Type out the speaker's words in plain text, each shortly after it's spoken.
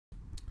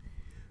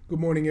Good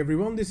morning,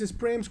 everyone. This is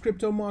Prem's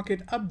crypto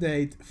market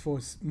update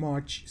for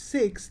March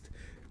 6th,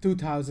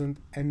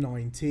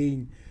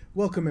 2019.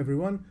 Welcome,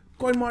 everyone.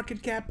 Coin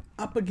market cap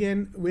up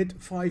again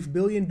with 5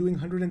 billion, doing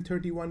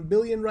 131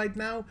 billion right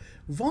now.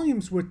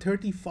 Volumes were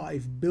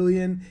 35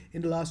 billion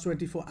in the last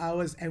 24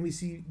 hours, and we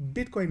see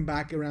Bitcoin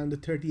back around the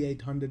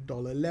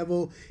 $3,800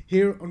 level.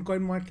 Here on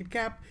coin market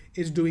cap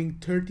is doing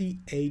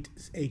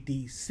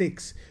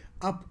 3886,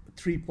 up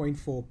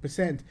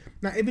 3.4%.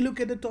 Now, if you look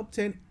at the top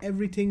 10,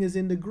 everything is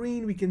in the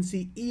green. We can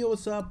see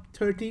EOS up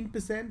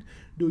 13%,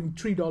 doing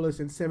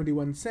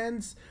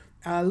 $3.71.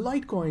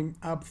 Litecoin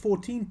up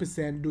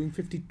 14%, doing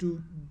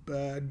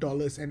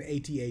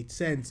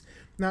 $52.88.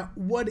 Now,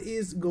 what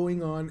is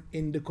going on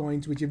in the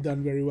coins which have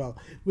done very well?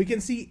 We can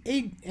see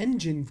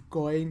Engine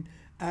coin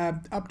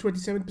up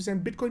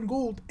 27%, Bitcoin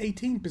Gold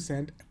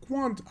 18%,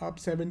 Quant up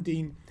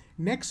 17%,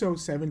 Nexo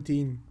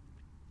 17%,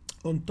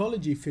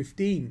 Ontology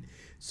 15.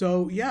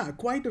 So yeah,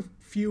 quite a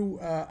few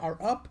are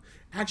up.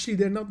 Actually,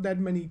 there are not that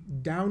many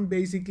down.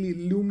 Basically,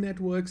 Loom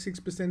Network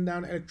 6%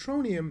 down,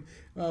 Electronium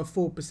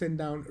 4%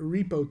 down,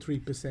 Repo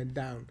 3%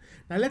 down.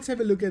 Now let's have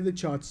a look at the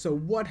charts. So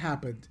what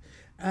happened?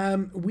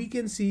 We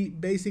can see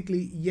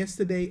basically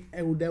yesterday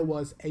there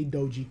was a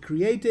doji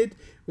created,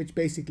 which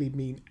basically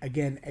mean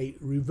again a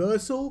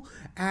reversal,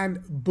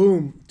 and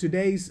boom,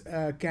 today's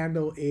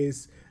candle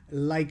is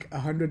like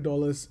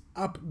 $100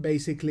 up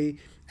basically.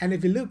 And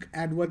if you look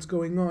at what's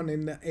going on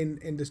in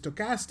the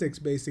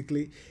stochastics,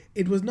 basically,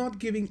 it was not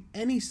giving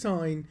any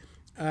sign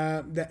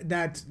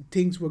that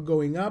things were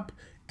going up,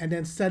 and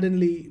then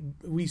suddenly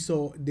we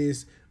saw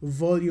this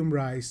volume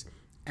rise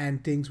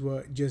and things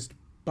were just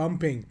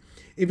pumping.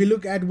 If you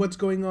look at what's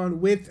going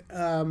on with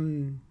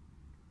the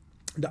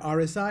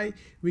RSI,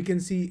 we can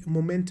see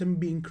momentum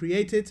being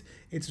created.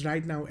 It's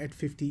right now at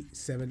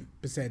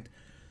 57%.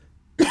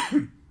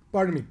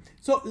 Pardon me.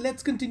 So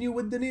let's continue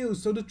with the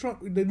news. So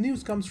the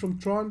news comes from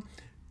Tron.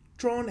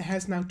 Tron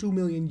has now 2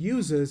 million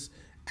users.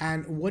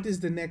 And what is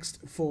the next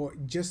for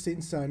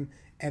Justin Sun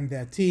and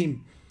their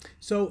team?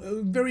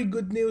 So very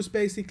good news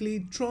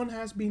basically. Tron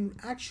has been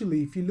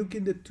actually, if you look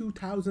into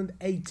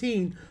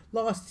 2018,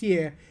 last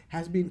year,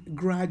 has been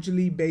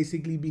gradually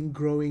basically been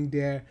growing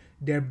their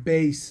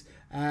base.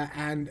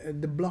 And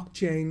the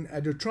blockchain,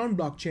 the Tron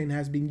blockchain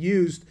has been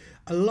used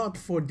a lot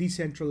for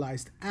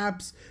decentralized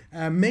apps,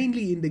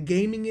 mainly in the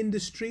gaming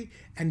industry.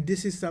 And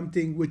this is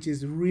something which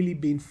has really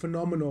been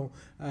phenomenal,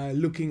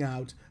 looking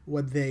out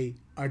what they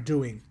are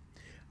doing.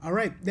 All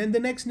right, then the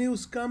next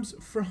news comes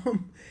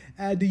from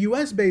the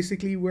US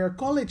basically, where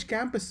college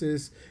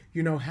campuses,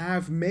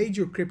 have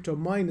major crypto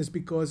miners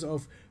because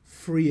of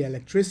free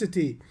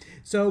electricity.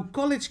 So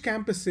college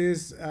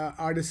campuses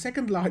are the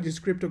second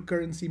largest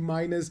cryptocurrency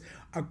miners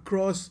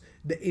across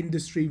the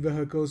industry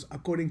verticals,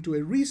 according to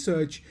a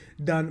research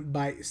done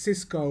by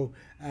Cisco,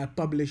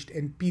 published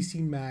in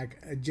PC Mag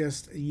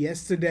just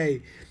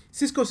yesterday.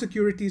 Cisco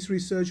Securities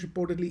Research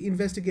reportedly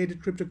investigated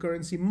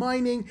cryptocurrency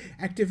mining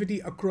activity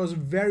across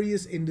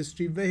various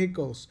industry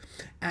vehicles.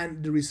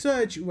 And the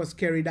research was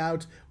carried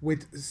out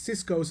with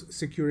Cisco's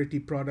security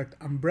product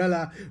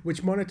Umbrella,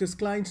 which monitors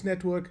clients'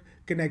 network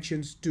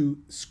connections to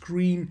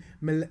screen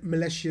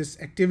malicious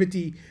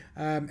activity.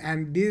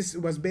 And this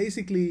was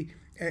basically,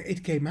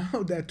 it came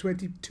out that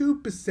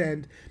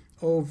 22%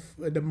 of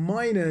the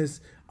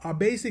miners are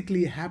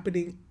basically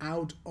happening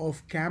out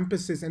of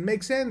campuses, and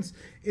makes sense.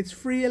 It's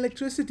free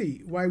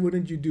electricity. Why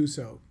wouldn't you do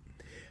so?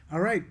 All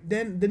right,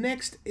 then the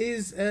next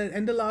is,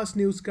 and the last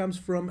news comes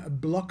from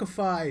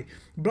BlockFi.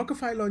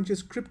 BlockFi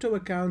launches crypto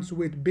accounts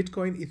with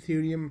Bitcoin,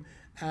 Ethereum,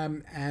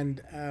 and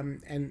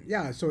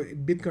so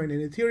Bitcoin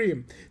and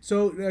Ethereum.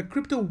 So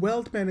crypto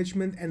wealth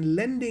management and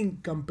lending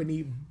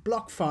company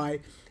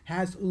BlockFi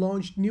has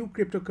launched new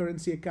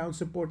cryptocurrency accounts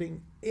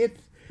supporting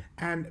ETH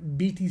and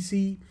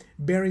BTC,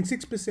 bearing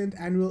 6%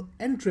 annual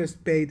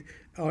interest paid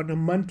on a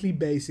monthly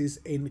basis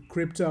in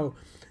crypto.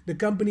 The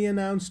company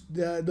announced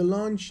the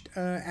launch,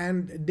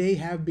 and they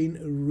have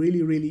been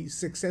really, really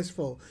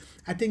successful.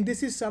 I think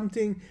this is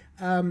something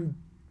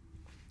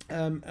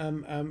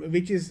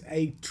which is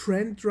a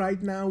trend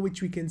right now,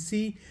 which we can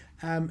see,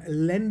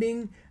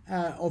 lending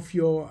of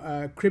your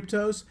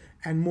cryptos,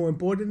 and more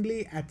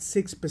importantly at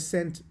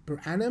 6%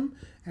 per annum.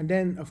 And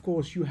then of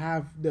course you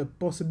have the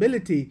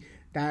possibility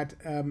that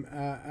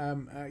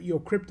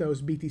your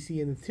cryptos,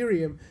 BTC and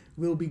Ethereum,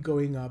 will be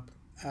going up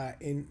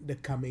in the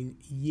coming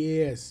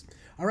years.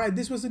 All right,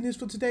 this was the news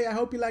for today. I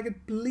hope you like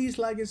it. Please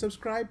like and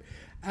subscribe.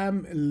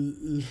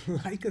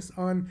 Like us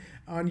on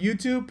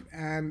YouTube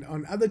and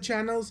on other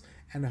channels,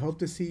 and I hope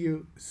to see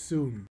you soon.